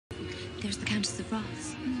there's the Countess of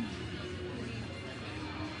Ross.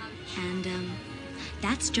 And,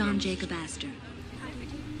 that's John Jacob Astor,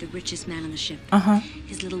 the richest man on the ship.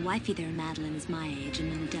 His little wifey there, Madeline, is my age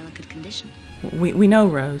and in a delicate condition. We know,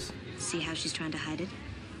 Rose. See how she's trying to hide it?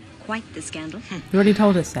 Quite the scandal. You already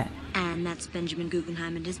told us that. And that's Benjamin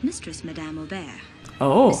Guggenheim and his mistress, Madame Aubert.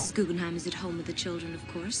 Oh. Mrs. Guggenheim is at home with the children, of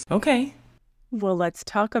course. Okay. Well, let's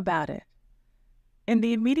talk about it. In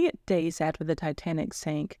the immediate days after the Titanic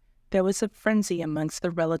sank, there was a frenzy amongst the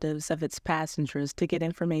relatives of its passengers to get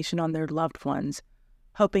information on their loved ones,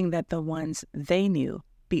 hoping that the ones they knew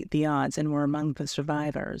beat the odds and were among the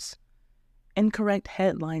survivors. Incorrect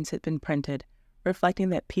headlines had been printed, reflecting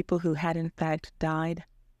that people who had in fact died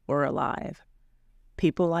were alive.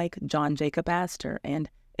 People like John Jacob Astor and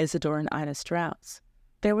Isador and Ida Straus.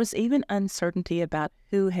 There was even uncertainty about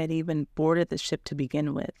who had even boarded the ship to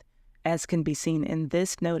begin with, as can be seen in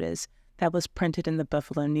this notice that was printed in the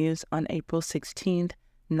Buffalo News on April 16,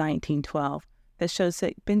 1912, that shows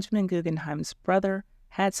that Benjamin Guggenheim's brother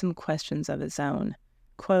had some questions of his own.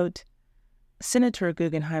 Quote, Senator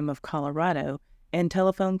Guggenheim of Colorado, in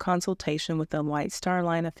telephone consultation with the White Star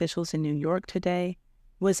Line officials in New York today,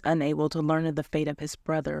 was unable to learn of the fate of his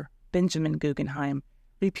brother, Benjamin Guggenheim,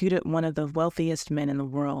 reputed one of the wealthiest men in the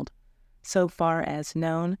world. So far as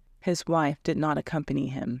known, his wife did not accompany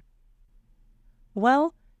him.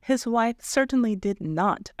 Well, his wife certainly did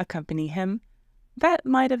not accompany him. That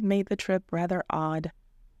might have made the trip rather odd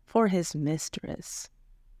for his mistress.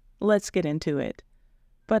 Let's get into it.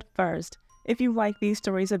 But first, if you like these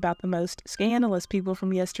stories about the most scandalous people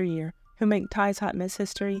from yesteryear who make Ty's Hot Mess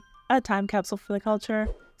history a time capsule for the culture,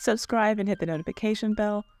 subscribe and hit the notification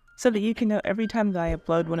bell so that you can know every time that I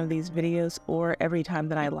upload one of these videos or every time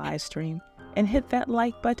that I live stream, and hit that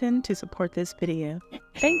like button to support this video.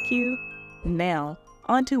 Thank you! Now,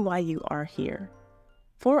 on to why you are here.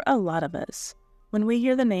 For a lot of us, when we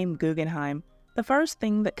hear the name Guggenheim, the first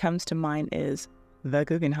thing that comes to mind is the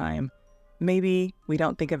Guggenheim. Maybe we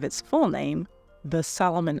don't think of its full name, the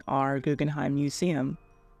Solomon R. Guggenheim Museum,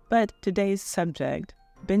 but today's subject,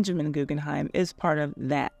 Benjamin Guggenheim, is part of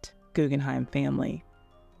that Guggenheim family.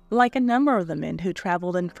 Like a number of the men who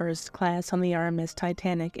traveled in first class on the RMS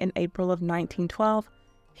Titanic in April of 1912,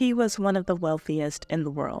 he was one of the wealthiest in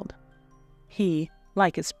the world. He,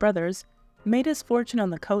 like his brothers, made his fortune on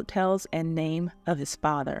the coattails and name of his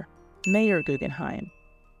father, Mayer Guggenheim.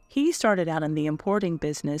 He started out in the importing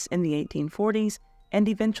business in the 1840s and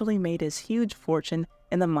eventually made his huge fortune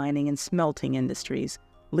in the mining and smelting industries,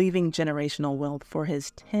 leaving generational wealth for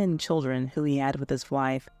his 10 children who he had with his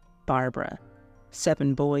wife, Barbara.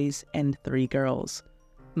 7 boys and 3 girls.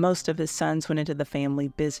 Most of his sons went into the family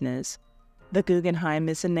business. The Guggenheim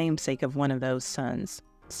is the namesake of one of those sons,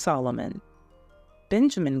 Solomon.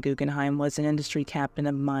 Benjamin Guggenheim was an industry captain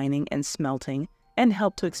of mining and smelting and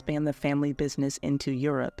helped to expand the family business into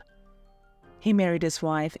Europe. He married his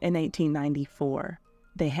wife in 1894.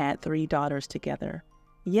 They had 3 daughters together.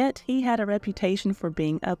 Yet he had a reputation for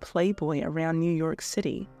being a playboy around New York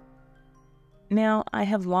City. Now, I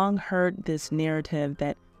have long heard this narrative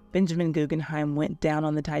that Benjamin Guggenheim went down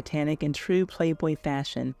on the Titanic in true playboy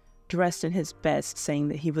fashion, dressed in his best, saying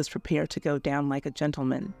that he was prepared to go down like a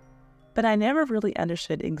gentleman. But I never really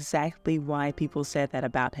understood exactly why people said that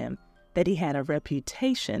about him, that he had a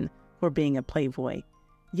reputation for being a playboy.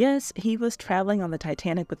 Yes, he was traveling on the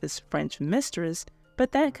Titanic with his French mistress,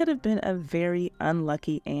 but that could have been a very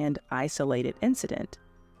unlucky and isolated incident.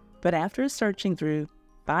 But after searching through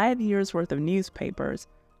 5 years' worth of newspapers,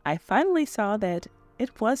 I finally saw that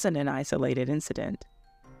it wasn't an isolated incident,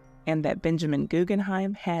 and that Benjamin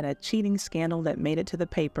Guggenheim had a cheating scandal that made it to the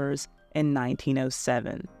papers in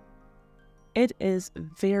 1907. It is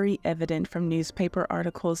very evident from newspaper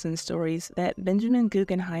articles and stories that Benjamin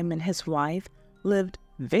Guggenheim and his wife lived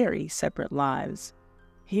very separate lives.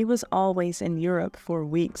 He was always in Europe for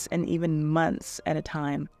weeks and even months at a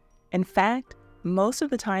time. In fact, most of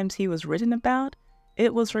the times he was written about,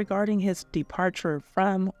 it was regarding his departure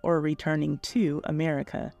from or returning to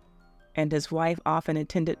America. And his wife often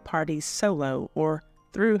attended parties solo or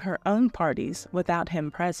threw her own parties without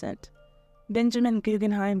him present. Benjamin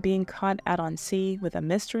Guggenheim being caught out on sea with a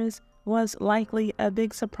mistress was likely a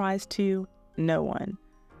big surprise to no one,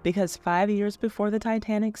 because 5 years before the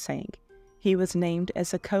Titanic sank, he was named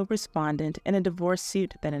as a co-respondent in a divorce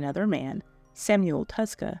suit that another man, Samuel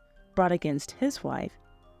Tuska, brought against his wife,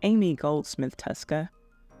 Amy Goldsmith Tuska,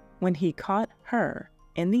 when he caught her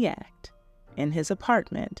in the act in his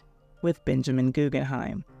apartment with Benjamin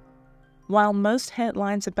Guggenheim. While most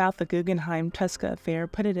headlines about the Guggenheim-Tuska affair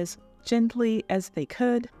put it as gently as they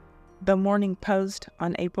could, the Morning Post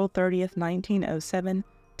on April 30th, 1907,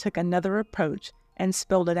 took another approach and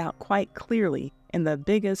spelled it out quite clearly in the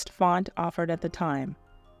biggest font offered at the time.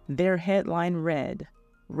 Their headline read,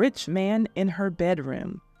 "Rich Man in Her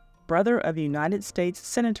Bedroom. Brother of United States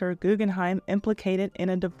Senator Guggenheim implicated in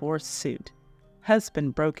a divorce suit.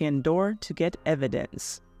 Husband broke in door to get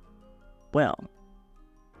evidence." Well,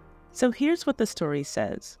 so here's what the story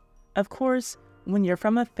says. Of course, when you're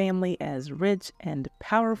from a family as rich and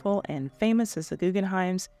powerful and famous as the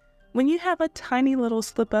Guggenheims, when you have a tiny little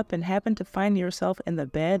slip-up and happen to find yourself in the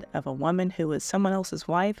bed of a woman who is someone else's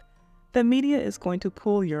wife, the media is going to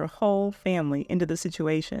pull your whole family into the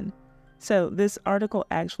situation. So this article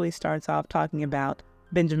actually starts off talking about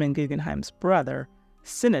Benjamin Guggenheim's brother,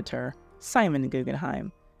 Senator Simon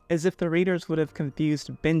Guggenheim, as if the readers would have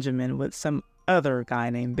confused Benjamin with some other guy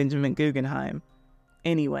named Benjamin Guggenheim.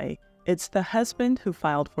 Anyway, it's the husband who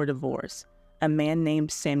filed for divorce, a man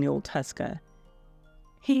named Samuel Tuska.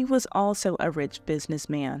 He was also a rich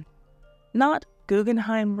businessman. Not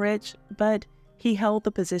Guggenheim rich, but he held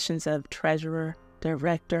the positions of treasurer,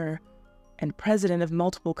 director, and president of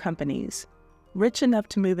multiple companies, rich enough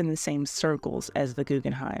to move in the same circles as the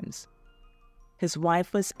Guggenheims. His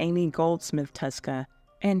wife was Amy Goldsmith Tuska,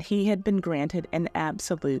 and he had been granted an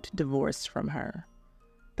absolute divorce from her.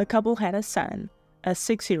 The couple had a son, a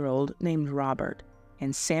 6-year-old named Robert,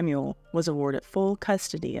 and Samuel was awarded full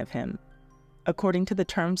custody of him. According to the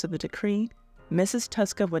terms of the decree, Mrs.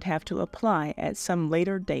 Tuska would have to apply at some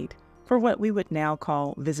later date for what we would now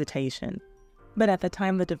call visitation. But at the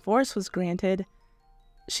time the divorce was granted,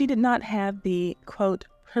 she did not have the, quote,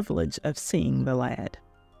 privilege of seeing the lad.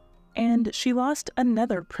 And she lost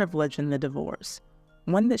another privilege in the divorce,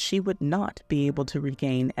 one that she would not be able to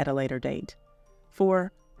regain at a later date.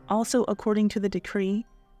 For, also according to the decree,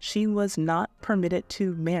 she was not permitted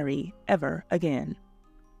to marry ever again.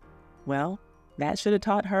 Well, that should have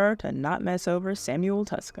taught her to not mess over Samuel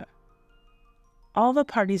Tuska. All the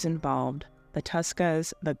parties involved, the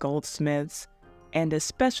Tuskas, the Goldsmiths, and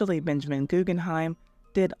especially Benjamin Guggenheim,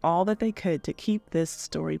 did all that they could to keep this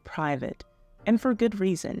story private, and for good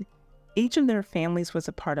reason. Each of their families was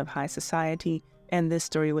a part of high society, and this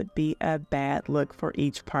story would be a bad look for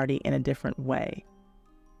each party in a different way.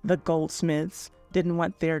 The Goldsmiths didn't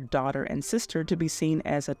want their daughter and sister to be seen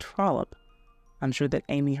as a trollop. I'm sure that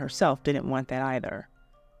Amy herself didn't want that either.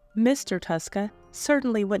 Mr. Tuska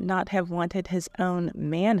certainly would not have wanted his own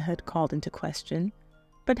manhood called into question,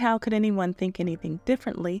 but how could anyone think anything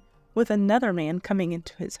differently with another man coming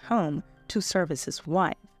into his home to serve as his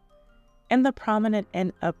wife? And the prominent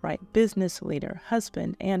and upright business leader,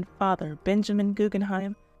 husband, and father Benjamin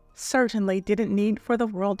Guggenheim certainly didn't need for the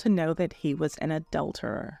world to know that he was an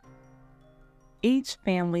adulterer. Each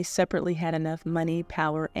family separately had enough money,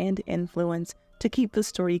 power, and influence to keep the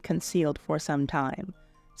story concealed for some time,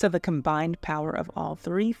 so the combined power of all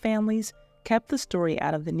three families kept the story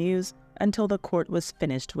out of the news until the court was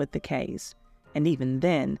finished with the case, and even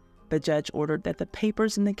then, the judge ordered that the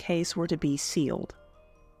papers in the case were to be sealed.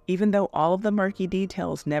 Even though all of the murky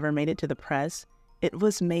details never made it to the press, it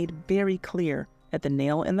was made very clear that the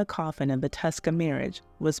nail in the coffin of the Tuska marriage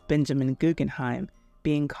was Benjamin Guggenheim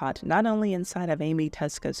being caught not only inside of Amy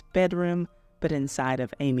Tuska's bedroom, but inside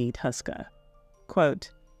of Amy Tuska.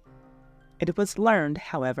 Quote, "It was learned,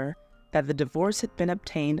 however, that the divorce had been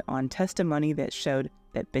obtained on testimony that showed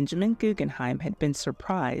that Benjamin Guggenheim had been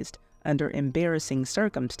surprised under embarrassing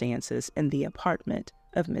circumstances in the apartment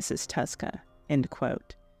of Mrs. Tuska." End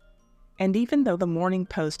quote. And even though the Morning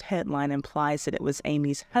Post headline implies that it was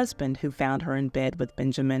Amy's husband who found her in bed with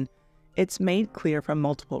Benjamin, it's made clear from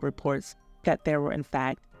multiple reports that there were in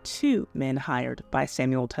fact 2 men hired by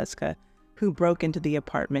Samuel Tuska who broke into the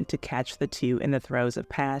apartment to catch the two in the throes of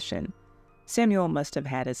passion. Samuel must have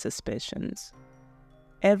had his suspicions.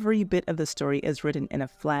 Every bit of the story is written in a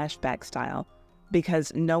flashback style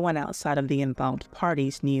because no one outside of the involved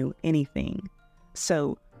parties knew anything.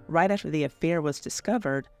 So, right after the affair was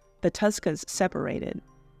discovered, the Tuskas separated.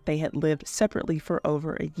 They had lived separately for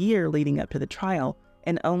over a year leading up to the trial,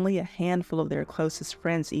 and only a handful of their closest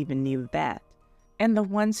friends even knew that. And the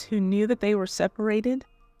ones who knew that they were separated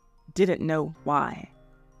didn't know why.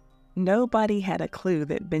 Nobody had a clue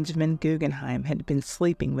that Benjamin Guggenheim had been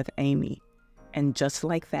sleeping with Amy. And just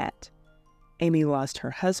like that, Amy lost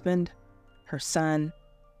her husband, her son,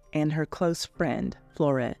 and her close friend,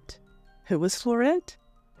 Florette. Who was Florette?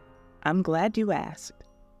 I'm glad you asked.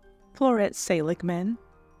 Florette Seligman.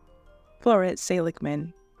 Florette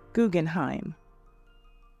Seligman Guggenheim.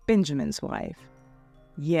 Benjamin's wife.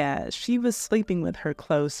 Yeah, she was sleeping with her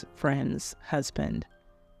close friend's husband.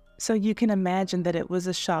 So you can imagine that it was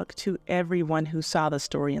a shock to everyone who saw the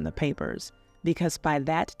story in the papers, because by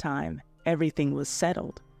that time, everything was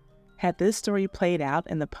settled. Had this story played out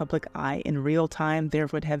in the public eye in real time, there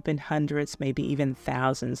would have been hundreds, maybe even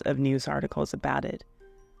thousands of news articles about it.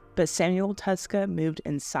 But Samuel Tuska moved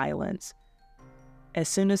in silence. As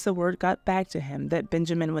soon as the word got back to him that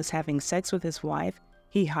Benjamin was having sex with his wife,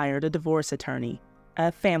 he hired a divorce attorney,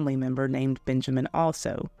 a family member named Benjamin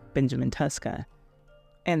also, Benjamin Tuska.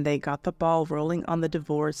 And they got the ball rolling on the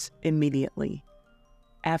divorce immediately.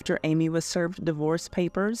 After Amy was served divorce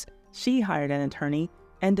papers, she hired an attorney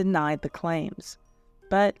and denied the claims.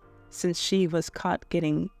 But since she was caught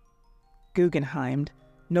getting Guggenheimed,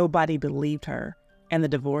 nobody believed her, and the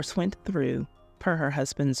divorce went through per her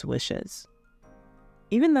husband's wishes.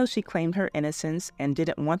 Even though she claimed her innocence and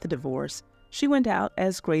didn't want the divorce, she went out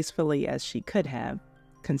as gracefully as she could have,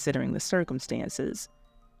 considering the circumstances.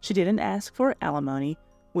 She didn't ask for alimony,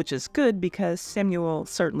 which is good because Samuel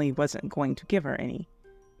certainly wasn't going to give her any.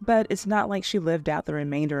 But it's not like she lived out the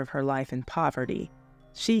remainder of her life in poverty.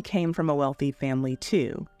 She came from a wealthy family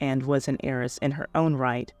too, and was an heiress in her own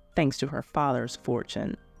right, thanks to her father's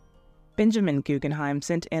fortune. Benjamin Guggenheim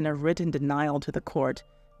sent in a written denial to the court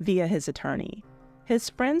via his attorney. His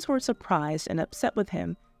friends were surprised and upset with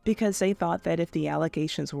him because they thought that if the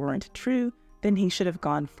allegations weren't true, then he should have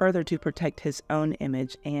gone further to protect his own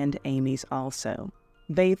image and Amy's also.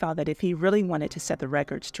 They thought that if he really wanted to set the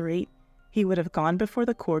record straight, he would have gone before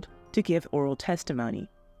the court to give oral testimony.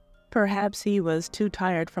 Perhaps he was too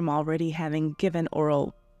tired from already having given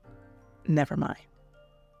oral... Never mind.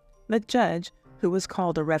 The judge, who was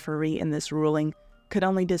called a referee in this ruling, could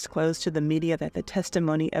only disclose to the media that the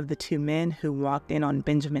testimony of the two men who walked in on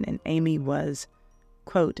Benjamin and Amy was,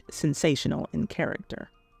 quote, sensational in character.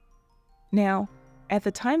 Now, at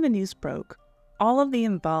the time the news broke, all of the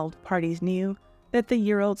involved parties knew that the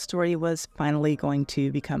year-old story was finally going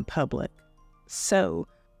to become public. So,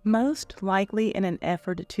 most likely in an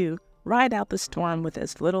effort to ride out the storm with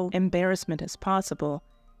as little embarrassment as possible,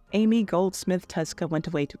 Amy Goldsmith Tuska went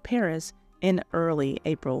away to Paris in early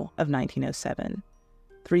April of 1907,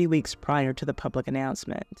 3 weeks prior to the public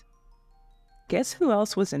announcement. Guess who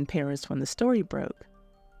else was in Paris when the story broke?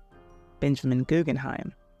 Benjamin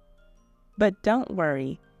Guggenheim. But don't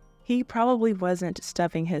worry, he probably wasn't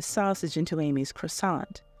stuffing his sausage into Amy's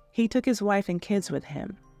croissant. He took his wife and kids with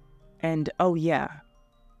him. And oh yeah,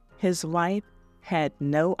 his wife had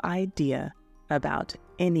no idea about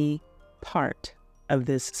any part of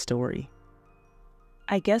this story.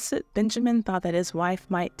 I guess that Benjamin thought that his wife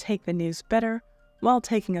might take the news better while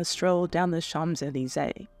taking a stroll down the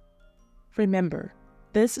Champs-Élysées. Remember,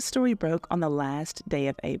 this story broke on the last day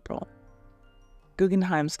of April.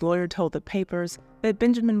 Guggenheim's lawyer told the papers that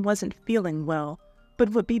Benjamin wasn't feeling well,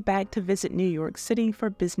 but would be back to visit New York City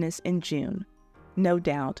for business in June, no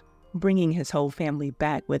doubt bringing his whole family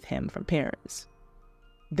back with him from Paris.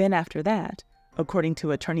 Then after that, according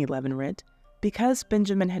to Attorney Leavenworth, because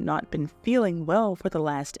Benjamin had not been feeling well for the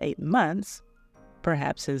last 8 months,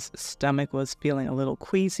 perhaps his stomach was feeling a little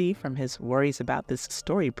queasy from his worries about this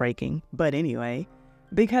story breaking, but anyway,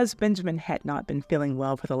 because Benjamin had not been feeling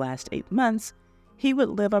well for the last 8 months, he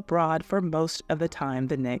would live abroad for most of the time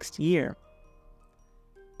the next year.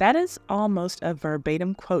 That is almost a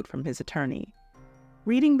verbatim quote from his attorney.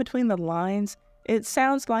 Reading between the lines, it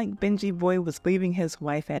sounds like Benji Boy was leaving his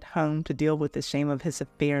wife at home to deal with the shame of his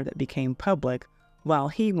affair that became public, while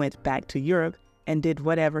he went back to Europe and did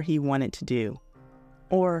whatever he wanted to do.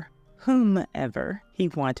 Or whomever he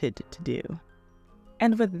wanted to do.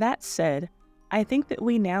 And with that said, I think that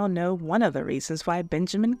we now know one of the reasons why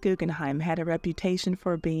Benjamin Guggenheim had a reputation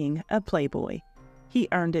for being a playboy. He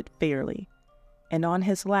earned it fairly. And on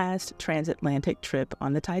his last transatlantic trip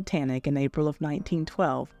on the Titanic in April of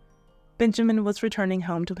 1912, Benjamin was returning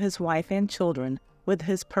home to his wife and children with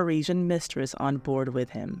his Parisian mistress on board with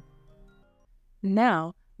him.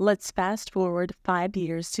 Now, let's fast forward 5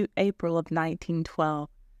 years to April of 1912.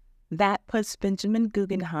 That puts Benjamin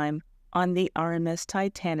Guggenheim on the RMS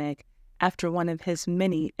Titanic after one of his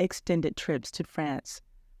many extended trips to France.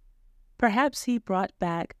 Perhaps he brought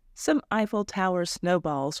back some Eiffel Tower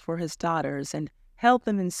snowballs for his daughters and held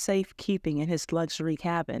them in safekeeping in his luxury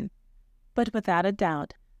cabin. But without a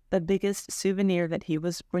doubt, the biggest souvenir that he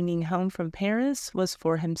was bringing home from Paris was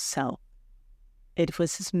for himself. It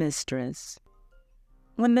was his mistress.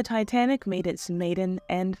 When the Titanic made its maiden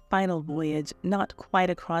and final voyage not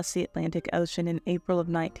quite across the Atlantic Ocean in April of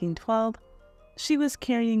 1912, she was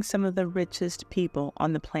carrying some of the richest people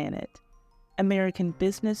on the planet. American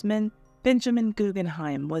businessman Benjamin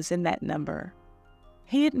Guggenheim was in that number.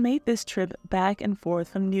 He had made this trip back and forth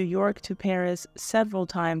from New York to Paris several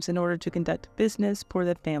times in order to conduct business for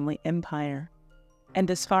the family empire.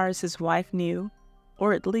 And as far as his wife knew,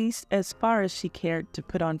 or at least as far as she cared to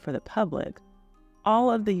put on for the public, all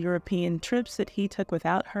of the European trips that he took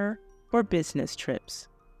without her were business trips.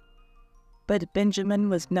 But Benjamin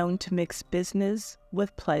was known to mix business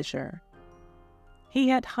with pleasure. He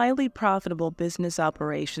had highly profitable business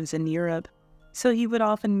operations in Europe, so he would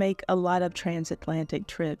often make a lot of transatlantic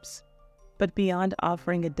trips. But beyond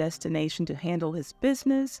offering a destination to handle his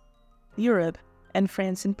business, Europe, and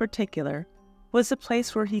France in particular, was a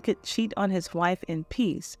place where he could cheat on his wife in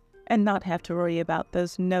peace and not have to worry about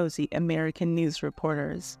those nosy American news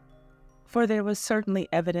reporters. For there was certainly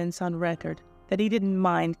evidence on record that he didn't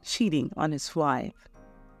mind cheating on his wife.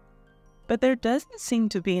 But there doesn't seem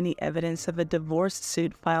to be any evidence of a divorce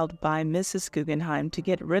suit filed by Mrs. Guggenheim to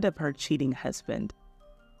get rid of her cheating husband.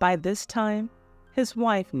 By this time, his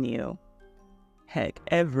wife knew. Heck,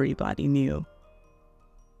 everybody knew.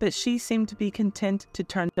 But she seemed to be content to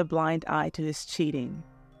turn a blind eye to his cheating.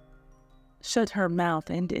 Shut her mouth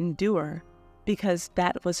and endure, because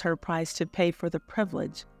that was her price to pay for the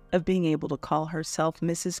privilege of being able to call herself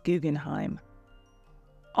Mrs. Guggenheim.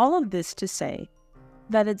 All of this to say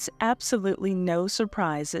that it's absolutely no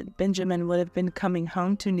surprise that Benjamin would have been coming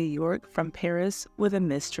home to New York from Paris with a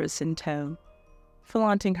mistress in tow,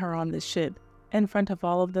 flaunting her on the ship in front of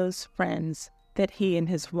all of those friends that he and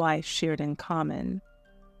his wife shared in common.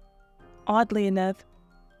 Oddly enough,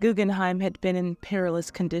 Guggenheim had been in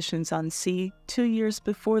perilous conditions on sea 2 years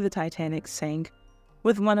before the Titanic sank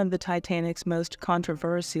with one of the Titanic's most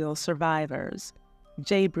controversial survivors,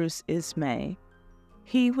 J. Bruce Ismay.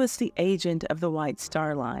 He was the agent of the White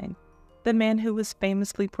Star Line, the man who was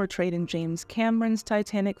famously portrayed in James Cameron's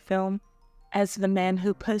Titanic film as the man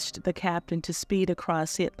who pushed the captain to speed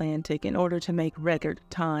across the Atlantic in order to make record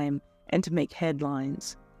time and to make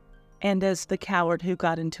headlines, and as the coward who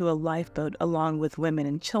got into a lifeboat along with women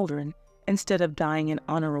and children instead of dying an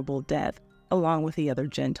honorable death along with the other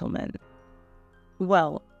gentlemen.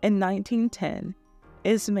 Well, in 1910,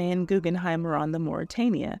 Ismay and Guggenheim were on the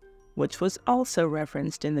Mauretania, which was also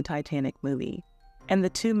referenced in the Titanic movie, and the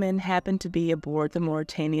two men happened to be aboard the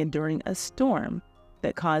Mauretania during a storm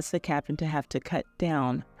that caused the captain to have to cut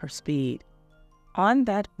down her speed. On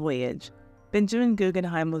that voyage, Benjamin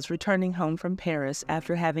Guggenheim was returning home from Paris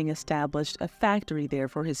after having established a factory there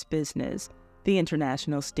for his business, the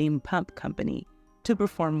International Steam Pump Company, to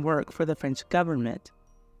perform work for the French government.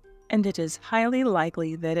 And it is highly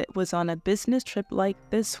likely that it was on a business trip like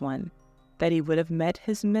this one that he would have met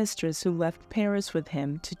his mistress who left Paris with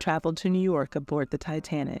him to travel to New York aboard the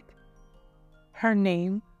Titanic. Her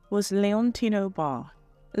name was Leontine Aubard.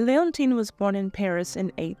 Leontine was born in Paris in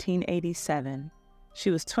 1887. She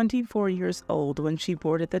was 24 years old when she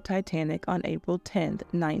boarded the Titanic on April 10,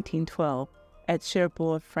 1912, at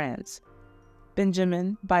Cherbourg, France.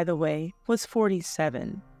 Benjamin, by the way, was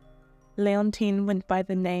 47. Leontine went by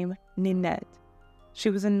the name Ninette. She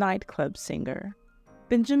was a nightclub singer.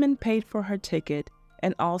 Benjamin paid for her ticket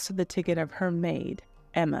and also the ticket of her maid,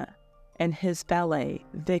 Emma, and his valet,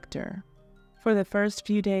 Victor. For the first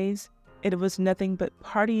few days, it was nothing but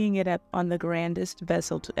partying it up on the grandest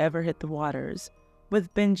vessel to ever hit the waters,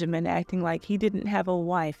 with Benjamin acting like he didn't have a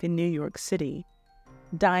wife in New York City,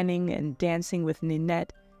 dining and dancing with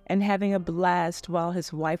Ninette and having a blast while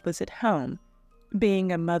his wife was at home,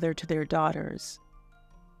 being a mother to their daughters.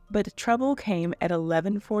 But trouble came at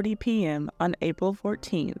 11:40 p.m. on April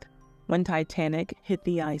 14th, when Titanic hit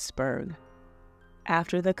the iceberg.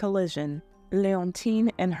 After the collision,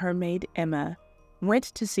 Leontine and her maid Emma went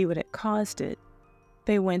to see what had caused it.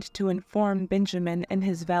 They went to inform Benjamin and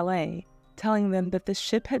his valet, telling them that the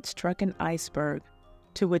ship had struck an iceberg,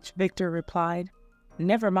 to which Victor replied,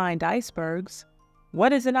 "Never mind icebergs.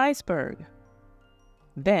 What is an iceberg?"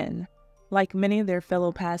 Then, like many of their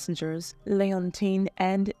fellow passengers, Leontine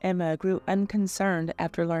and Emma grew unconcerned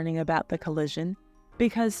after learning about the collision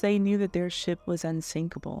because they knew that their ship was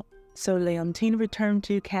unsinkable. So Leontine returned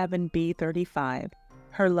to cabin B35,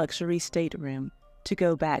 her luxury stateroom, to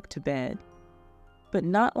go back to bed. But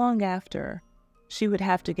not long after, she would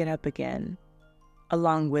have to get up again,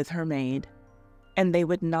 along with her maid, and they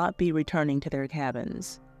would not be returning to their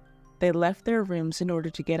cabins. They left their rooms in order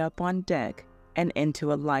to get up on deck and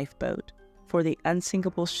into a lifeboat, for the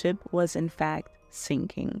unsinkable ship was in fact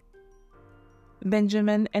sinking.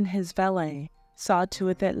 Benjamin and his valet saw to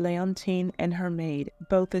it that Leontine and her maid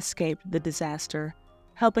both escaped the disaster,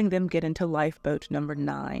 helping them get into lifeboat number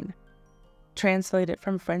 9. Translated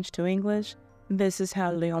from French to English, this is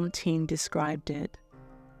how Leontine described it.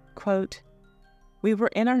 Quote, "We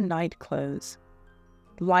were in our night clothes.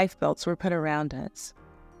 Lifebelts were put around us.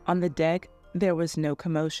 On the deck, there was no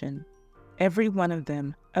commotion. Every one of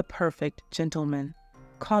them a perfect gentleman.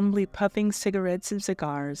 calmly puffing cigarettes and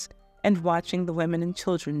cigars and watching the women and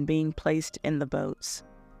children being placed in the boats.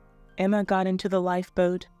 Emma got into the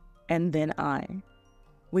lifeboat, and then I.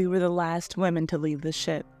 We were the last women to leave the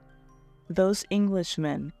ship. Those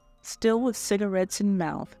Englishmen, still with cigarettes in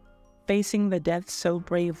mouth, facing the death so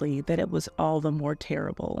bravely that it was all the more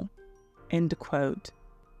terrible." End quote.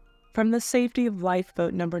 From the safety of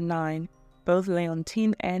lifeboat number 9, both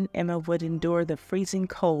Leontine and Emma would endure the freezing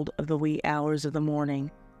cold of the wee hours of the morning,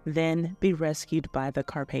 then be rescued by the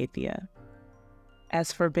Carpathia.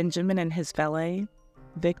 As for Benjamin and his valet,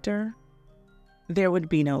 Victor, there would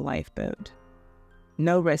be no lifeboat,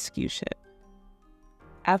 no rescue ship.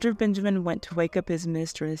 After Benjamin went to wake up his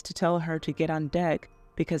mistress to tell her to get on deck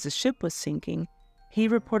because the ship was sinking, he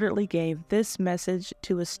reportedly gave this message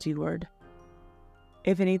to a steward: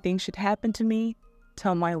 "If anything should happen to me,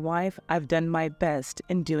 tell my wife I've done my best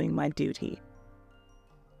in doing my duty."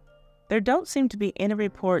 There don't seem to be any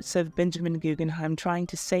reports of Benjamin Guggenheim trying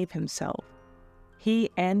to save himself. He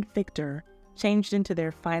and Victor changed into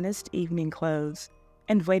their finest evening clothes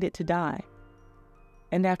and waited to die.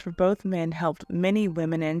 And after both men helped many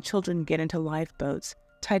women and children get into lifeboats,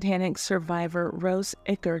 Titanic survivor Rose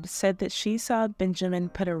Ickard said that she saw Benjamin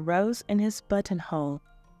put a rose in his buttonhole,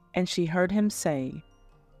 and she heard him say,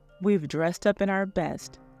 "We've dressed up in our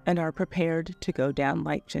best and are prepared to go down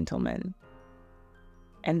like gentlemen."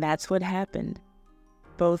 And that's what happened.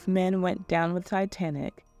 Both men went down with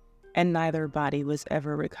Titanic, and neither body was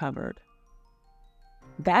ever recovered.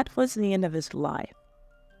 That was the end of his life,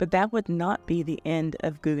 but that would not be the end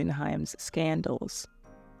of Guggenheim's scandals.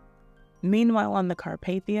 Meanwhile, on the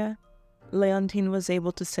Carpathia, Leontine was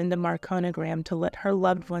able to send a Marconigram to let her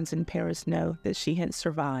loved ones in Paris know that she had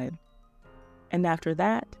survived. And after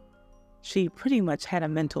that, she pretty much had a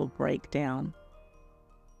mental breakdown.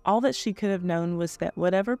 All that she could have known was that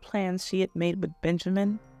whatever plans she had made with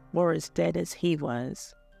Benjamin were as dead as he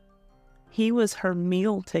was. He was her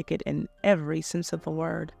meal ticket in every sense of the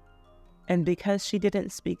word. And because she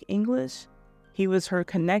didn't speak English, he was her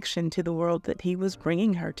connection to the world that he was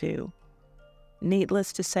bringing her to.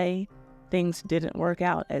 Needless to say, things didn't work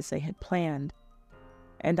out as they had planned.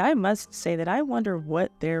 And I must say that I wonder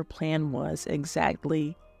what their plan was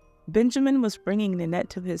exactly. Benjamin was bringing Ninette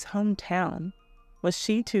to his hometown. Was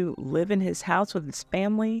she to live in his house with his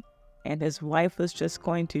family, and his wife was just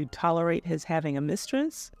going to tolerate his having a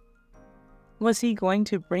mistress? Was he going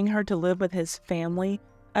to bring her to live with his family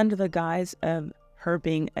under the guise of her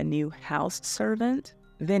being a new house servant?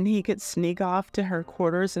 Then he could sneak off to her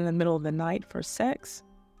quarters in the middle of the night for sex?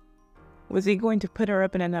 Was he going to put her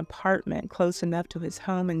up in an apartment close enough to his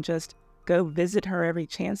home and just go visit her every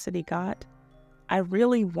chance that he got? I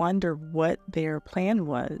really wonder what their plan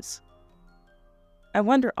was. I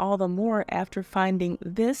wonder all the more after finding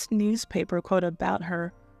this newspaper quote about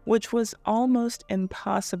her, which was almost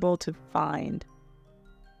impossible to find.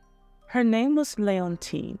 Her name was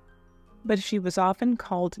Leontine, but she was often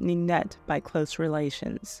called Ninette by close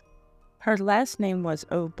relations. Her last name was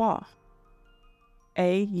Aubert,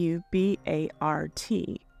 A-U-B-A-R-T,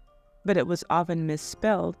 but it was often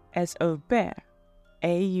misspelled as Aubert,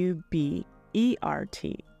 A-U-B-E-R-T,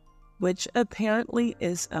 which apparently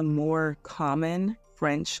is a more common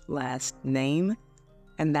French last name.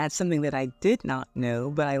 And that's something that I did not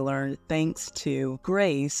know, but I learned thanks to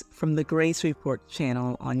Grace from the Grace Report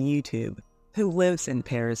channel on YouTube, who lives in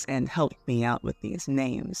Paris and helped me out with these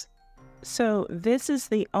names. So this is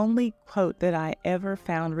the only quote that I ever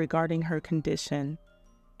found regarding her condition,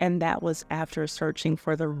 and that was after searching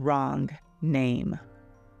for the wrong name.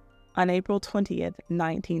 On April 20th,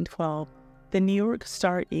 1912, the New York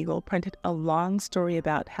Star-Eagle printed a long story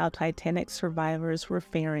about how Titanic survivors were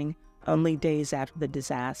faring only days after the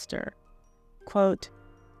disaster. Quote,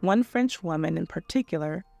 "One French woman in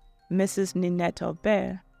particular, Mrs. Ninette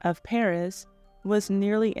Aubert of Paris, was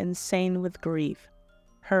nearly insane with grief.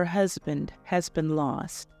 Her husband has been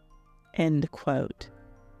lost." End quote.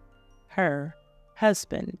 Her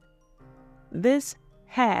husband. This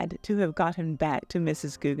had to have gotten back to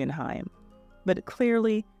Mrs. Guggenheim, but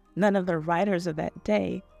clearly none of the writers of that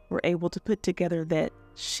day were able to put together that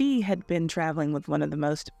she had been traveling with one of the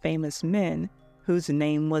most famous men whose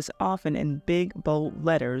name was often in big, bold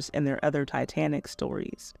letters in their other Titanic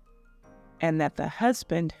stories, and that the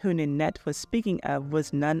husband who Ninette was speaking of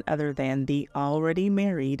was none other than the already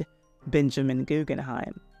married Benjamin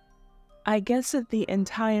Guggenheim. I guess that the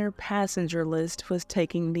entire passenger list was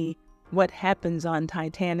taking the "what happens on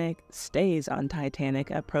Titanic stays on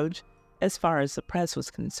Titanic" approach as far as the press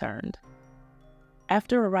was concerned.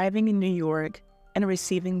 After arriving in New York and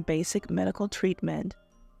receiving basic medical treatment,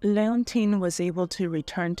 Leontine was able to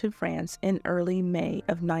return to France in early May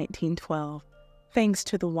of 1912, thanks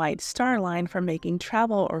to the White Star Line for making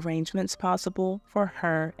travel arrangements possible for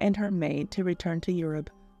her and her maid to return to Europe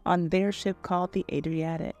on their ship called the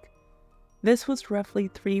Adriatic. This was roughly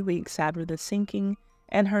 3 weeks after the sinking,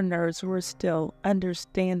 and her nerves were still,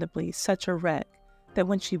 understandably, such a wreck that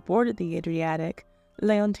when she boarded the Adriatic,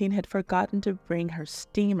 Leontine had forgotten to bring her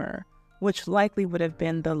steamer, which likely would have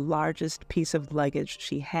been the largest piece of luggage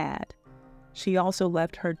she had. She also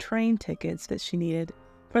left her train tickets that she needed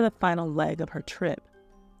for the final leg of her trip.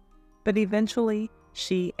 But eventually,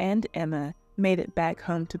 she and Emma made it back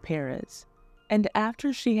home to Paris, and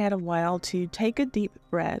after she had a while to take a deep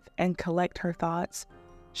breath and collect her thoughts,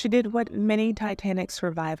 she did what many Titanic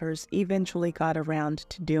survivors eventually got around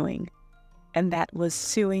to doing, and that was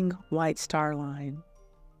suing White Star Line.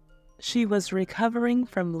 She was recovering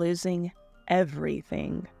from losing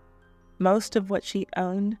everything. Most of what she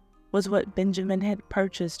owned was what Benjamin had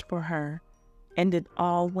purchased for her, and it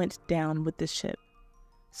all went down with the ship.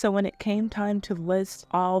 So when it came time to list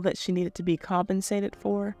all that she needed to be compensated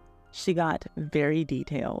for, she got very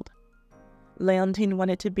detailed. Leontine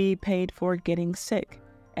wanted to be paid for getting sick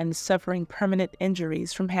and suffering permanent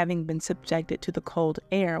injuries from having been subjected to the cold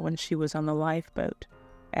air when she was on the lifeboat.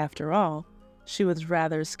 After all, she was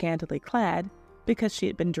rather scantily clad because she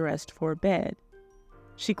had been dressed for bed.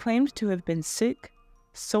 She claimed to have been sick,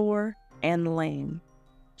 sore, and lame.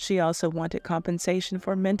 She also wanted compensation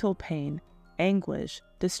for mental pain, anguish,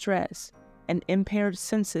 distress, and impaired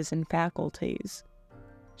senses and faculties.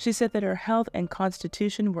 She said that her health and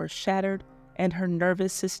constitution were shattered and her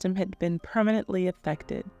nervous system had been permanently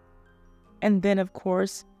affected. And then, of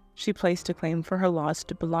course, she placed a claim for her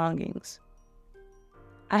lost belongings.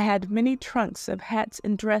 I had many trunks of hats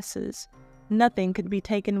and dresses. Nothing could be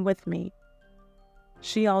taken with me.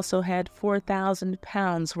 She also had 4,000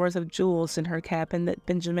 pounds worth of jewels in her cabin that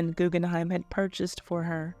Benjamin Guggenheim had purchased for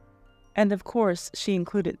her. And of course, she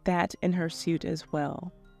included that in her suit as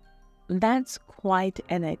well. That's quite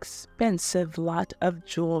an expensive lot of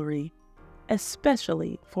jewelry,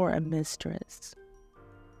 especially for a mistress.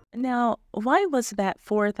 Now, why was that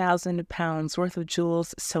 4,000 pounds worth of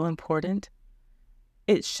jewels so important?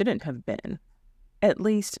 It shouldn't have been, at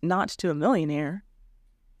least not to a millionaire.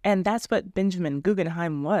 And that's what Benjamin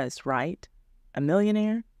Guggenheim was, right? A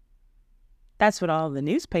millionaire? That's what all the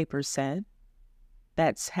newspapers said.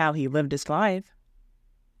 That's how he lived his life.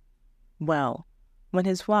 Well, when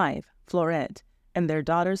his wife, Florette, and their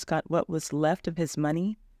daughters got what was left of his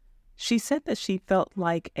money, she said that she felt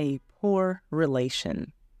like a poor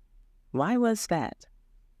relation. Why was that?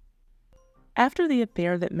 After the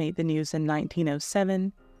affair that made the news in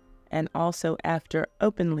 1907, and also after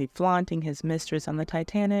openly flaunting his mistress on the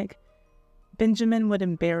Titanic, Benjamin would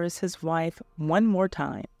embarrass his wife one more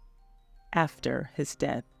time after his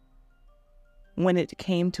death, when it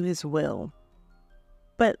came to his will.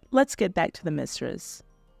 But let's get back to the mistress.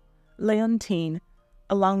 Leontine,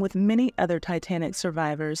 along with many other Titanic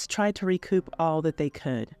survivors, tried to recoup all that they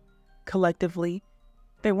could. Collectively,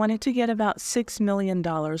 they wanted to get about $6 million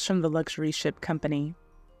from the luxury ship company.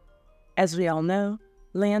 As we all know,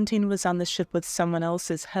 Leontine was on the ship with someone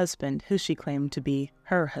else's husband, who she claimed to be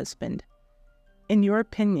her husband. In your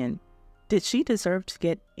opinion, did she deserve to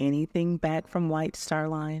get anything back from White Star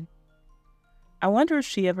Line? I wonder if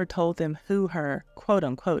she ever told them who her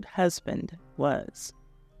quote-unquote husband was.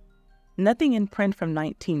 Nothing in print from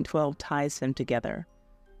 1912 ties them together.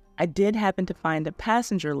 I did happen to find a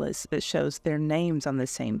passenger list that shows their names on the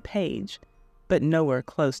same page, but nowhere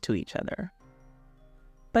close to each other.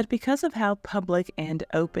 But because of how public and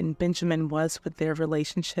open Benjamin was with their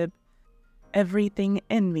relationship, everything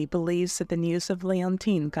in me believes that the news of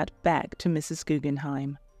Leontine got back to Mrs.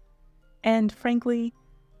 Guggenheim. And frankly,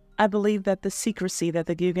 I believe that the secrecy that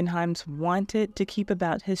the Guggenheims wanted to keep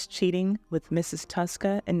about his cheating with Mrs.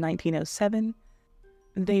 Tosca in 1907,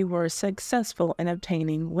 they were successful in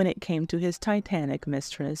obtaining when it came to his Titanic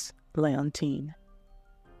mistress, Leontine.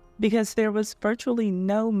 Because there was virtually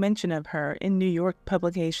no mention of her in New York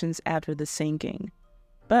publications after the sinking.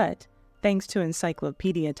 But, thanks to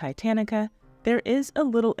Encyclopedia Titanica, there is a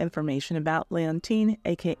little information about Leontine,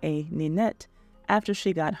 aka Ninette, after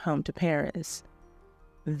she got home to Paris.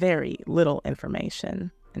 Very little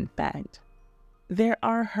information, in fact. There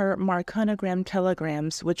are her Marconigram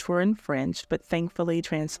telegrams, which were in French, but thankfully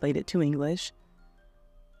translated to English.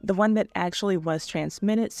 The one that actually was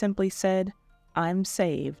transmitted simply said, "I'm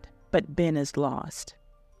saved, but Ben is lost."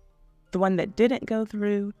 The one that didn't go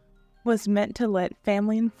through was meant to let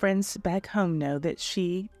family and friends back home know that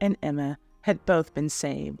she and Emma had both been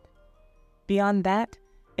saved. Beyond that,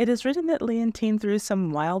 It is written that Leontine threw some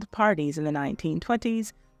wild parties in the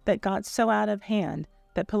 1920s that got so out of hand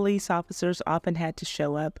that police officers often had to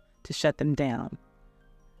show up to shut them down.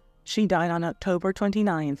 She died on October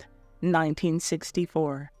 29th,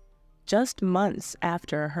 1964, just months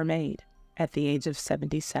after her maid, at the age of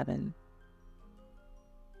 77.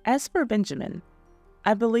 As for Benjamin,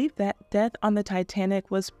 I believe that death on the Titanic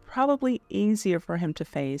was probably easier for him to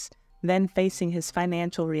face than facing his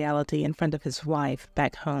financial reality in front of his wife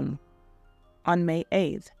back home. On May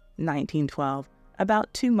 8th, 1912,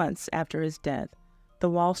 about 2 months after his death, the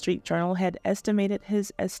Wall Street Journal had estimated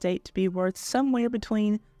his estate to be worth somewhere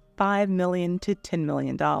between $5 million to $10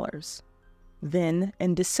 million. Then,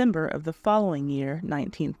 in December of the following year,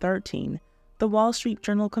 1913, the Wall Street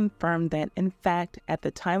Journal confirmed that, in fact, at the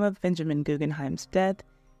time of Benjamin Guggenheim's death,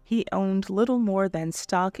 he owned little more than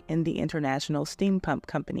stock in the International Steam Pump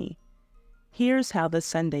Company. Here's how the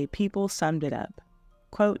Sunday People summed it up.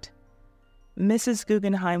 Quote, Mrs.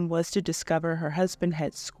 Guggenheim was to discover her husband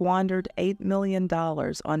had squandered $8 million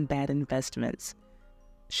on bad investments.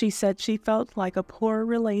 She said she felt like a poor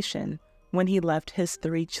relation when he left his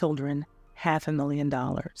 3 children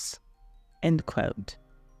 $500,000. End quote.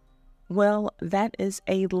 Well, that is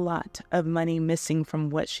a lot of money missing from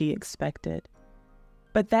what she expected.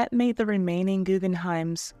 But that made the remaining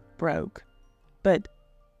Guggenheims broke. But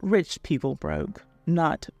rich people broke,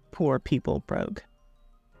 not poor people broke.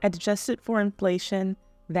 Adjusted for inflation,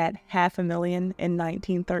 that $500,000 in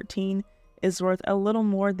 1913 is worth a little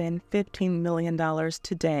more than $15 million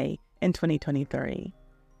today in 2023.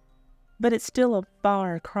 But it's still a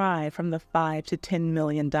far cry from the $5 to $10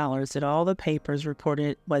 million that all the papers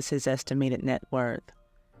reported was his estimated net worth.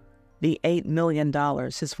 The $8 million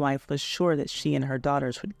his wife was sure that she and her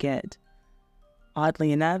daughters would get.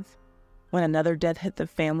 Oddly enough, when another death hit the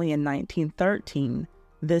family in 1913,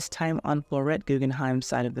 this time on Florette Guggenheim's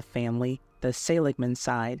side of the family, the Seligman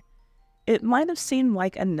side, it might have seemed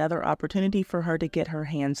like another opportunity for her to get her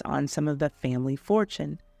hands on some of the family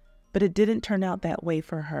fortune. But it didn't turn out that way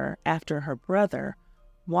for her after her brother,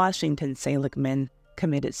 Washington Seligman,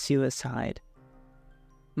 committed suicide.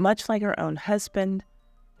 Much like her own husband,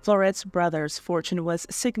 Florette's brother's fortune was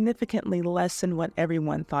significantly less than what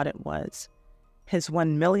everyone thought it was. His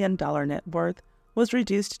 $1 million net worth was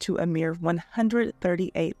reduced to a mere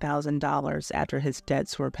 $138,000 after his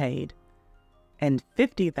debts were paid. And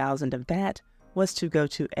 $50,000 of that was to go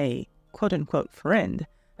to a quote-unquote friend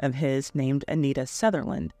of his named Anita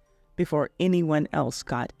Sutherland, before anyone else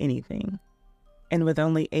got anything. And with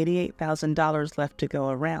only $88,000 left to go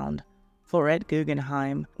around, Florette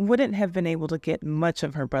Guggenheim wouldn't have been able to get much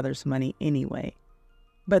of her brother's money anyway.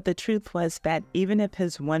 But the truth was that even if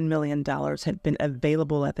his $1 million had been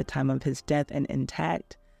available at the time of his death and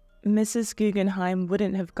intact, Mrs. Guggenheim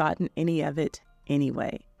wouldn't have gotten any of it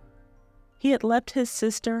anyway. He had left his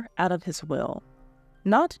sister out of his will,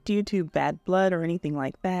 not due to bad blood or anything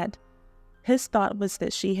like that. His thought was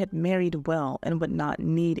that she had married well and would not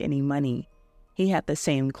need any money. He had the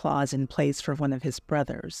same clause in place for one of his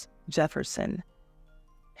brothers, Jefferson.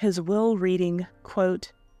 His will reading,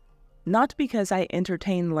 quote, "Not because I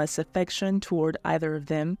entertain less affection toward either of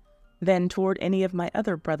them than toward any of my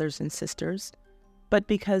other brothers and sisters, but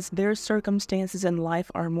because their circumstances in life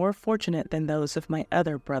are more fortunate than those of my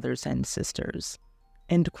other brothers and sisters."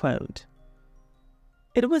 End quote.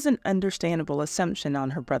 It was an understandable assumption on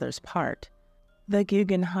her brother's part. The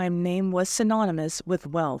Guggenheim name was synonymous with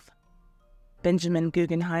wealth. Benjamin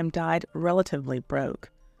Guggenheim died relatively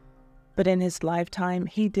broke, but in his lifetime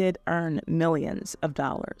he did earn millions of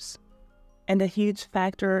dollars. And a huge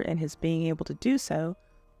factor in his being able to do so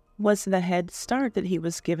was the head start that he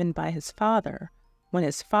was given by his father, when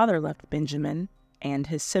his father left Benjamin and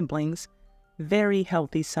his siblings very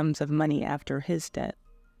healthy sums of money after his death.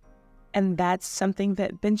 And that's something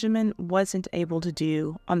that Benjamin wasn't able to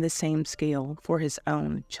do on the same scale for his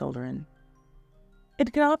own children.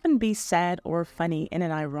 It can often be sad or funny in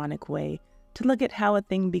an ironic way to look at how a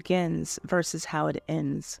thing begins versus how it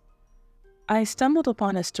ends. I stumbled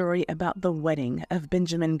upon a story about the wedding of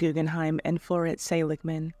Benjamin Guggenheim and Florette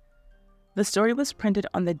Seligman. The story was printed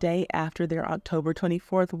on the day after their October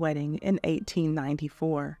 24th wedding in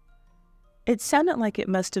 1894. It sounded like it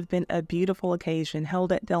must have been a beautiful occasion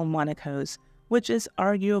held at Delmonico's, which is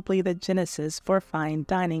arguably the genesis for fine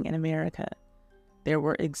dining in America. There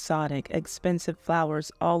were exotic, expensive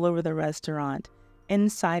flowers all over the restaurant,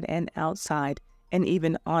 inside and outside, and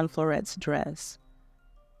even on Florette's dress.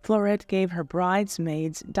 Florette gave her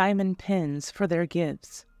bridesmaids diamond pins for their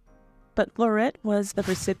gifts. But Florette was the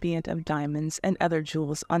recipient of diamonds and other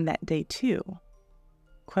jewels on that day too.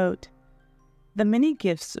 Quote, The many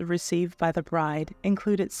gifts received by the bride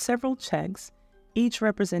included several checks, each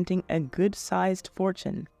representing a good-sized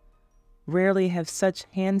fortune. Rarely have such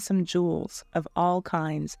handsome jewels of all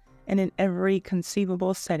kinds and in every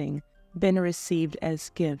conceivable setting been received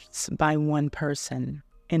as gifts by one person."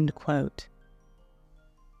 End quote.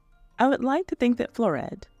 I would like to think that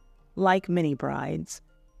Florette, like many brides,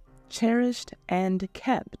 cherished and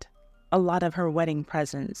kept a lot of her wedding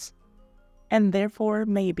presents, and therefore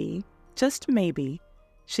maybe, just maybe,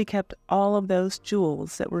 she kept all of those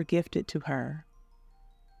jewels that were gifted to her.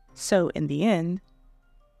 So in the end,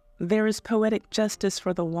 there is poetic justice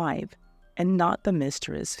for the wife, and not the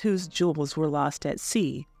mistress whose jewels were lost at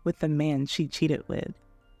sea with the man she cheated with.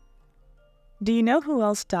 Do you know who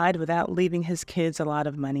else died without leaving his kids a lot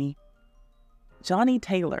of money? Johnny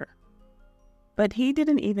Taylor. But he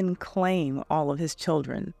didn't even claim all of his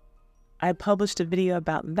children. I published a video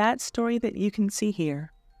about that story that you can see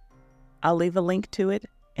here. I'll leave a link to it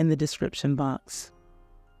in the description box.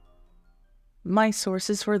 My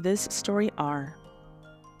sources for this story are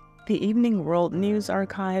the Evening World News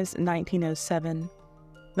Archives, 1907,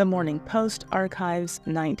 the Morning Post Archives,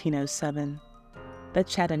 1907, the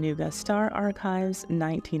Chattanooga Star Archives,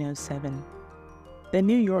 1907, the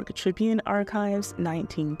New York Tribune Archives,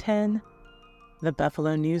 1910, the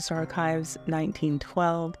Buffalo News Archives,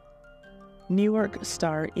 1912, Newark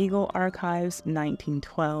Star Eagle Archives,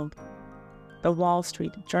 1912, the Wall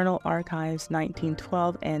Street Journal Archives,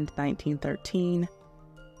 1912 and 1913,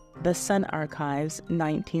 the Sun Archives,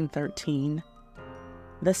 1913,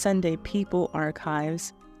 the Sunday People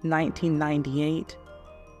Archives, 1998,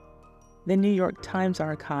 the New York Times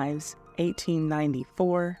Archives,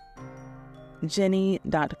 1894,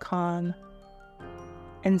 Jenny.com,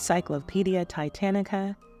 Encyclopedia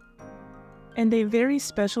Titanica, and a very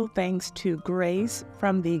special thanks to Grace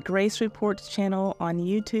from the Grace Report channel on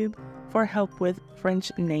YouTube for help with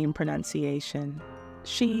French name pronunciation.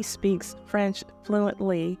 She speaks French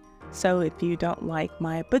fluently, so if you don't like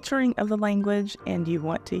my butchering of the language and you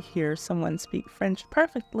want to hear someone speak French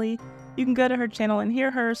perfectly, you can go to her channel and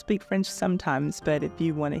hear her speak French sometimes, but if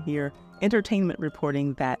you want to hear entertainment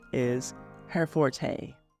reporting, that is her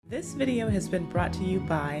forte. This video has been brought to you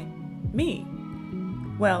by me.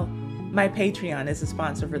 Well, my Patreon is a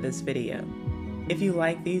sponsor for this video. If you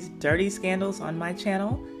like these dirty scandals on my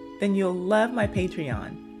channel, then you'll love my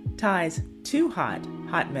Patreon, Ty's Too Hot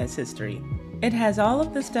Hot Mess History. It has all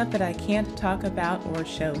of the stuff that I can't talk about or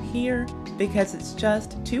show here because it's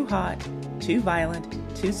just too hot, too violent,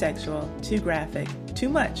 too sexual, too graphic, too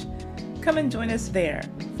much. Come and join us there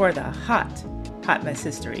for the hot Hot Mess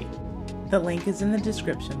History. The link is in the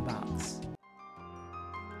description box.